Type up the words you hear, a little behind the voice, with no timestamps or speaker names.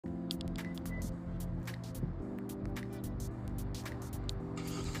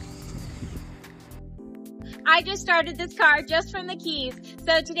I just started this car just from the keys.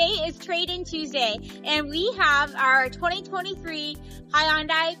 So today is Trade-In Tuesday, and we have our 2023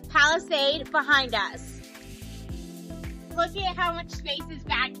 Hyundai Palisade behind us. Look at how much space is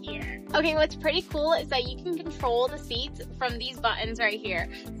back here. Okay, what's pretty cool is that you can control the seats from these buttons right here.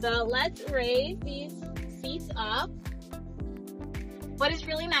 So let's raise these seats up. What is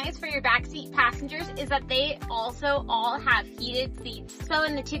really nice for your backseat passengers is that they also all have heated seats. So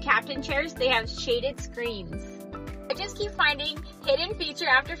in the two captain chairs, they have shaded screens. I just keep finding hidden feature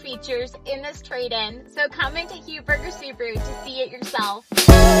after features in this trade-in. So come into Hugh Berger Subaru to see it yourself.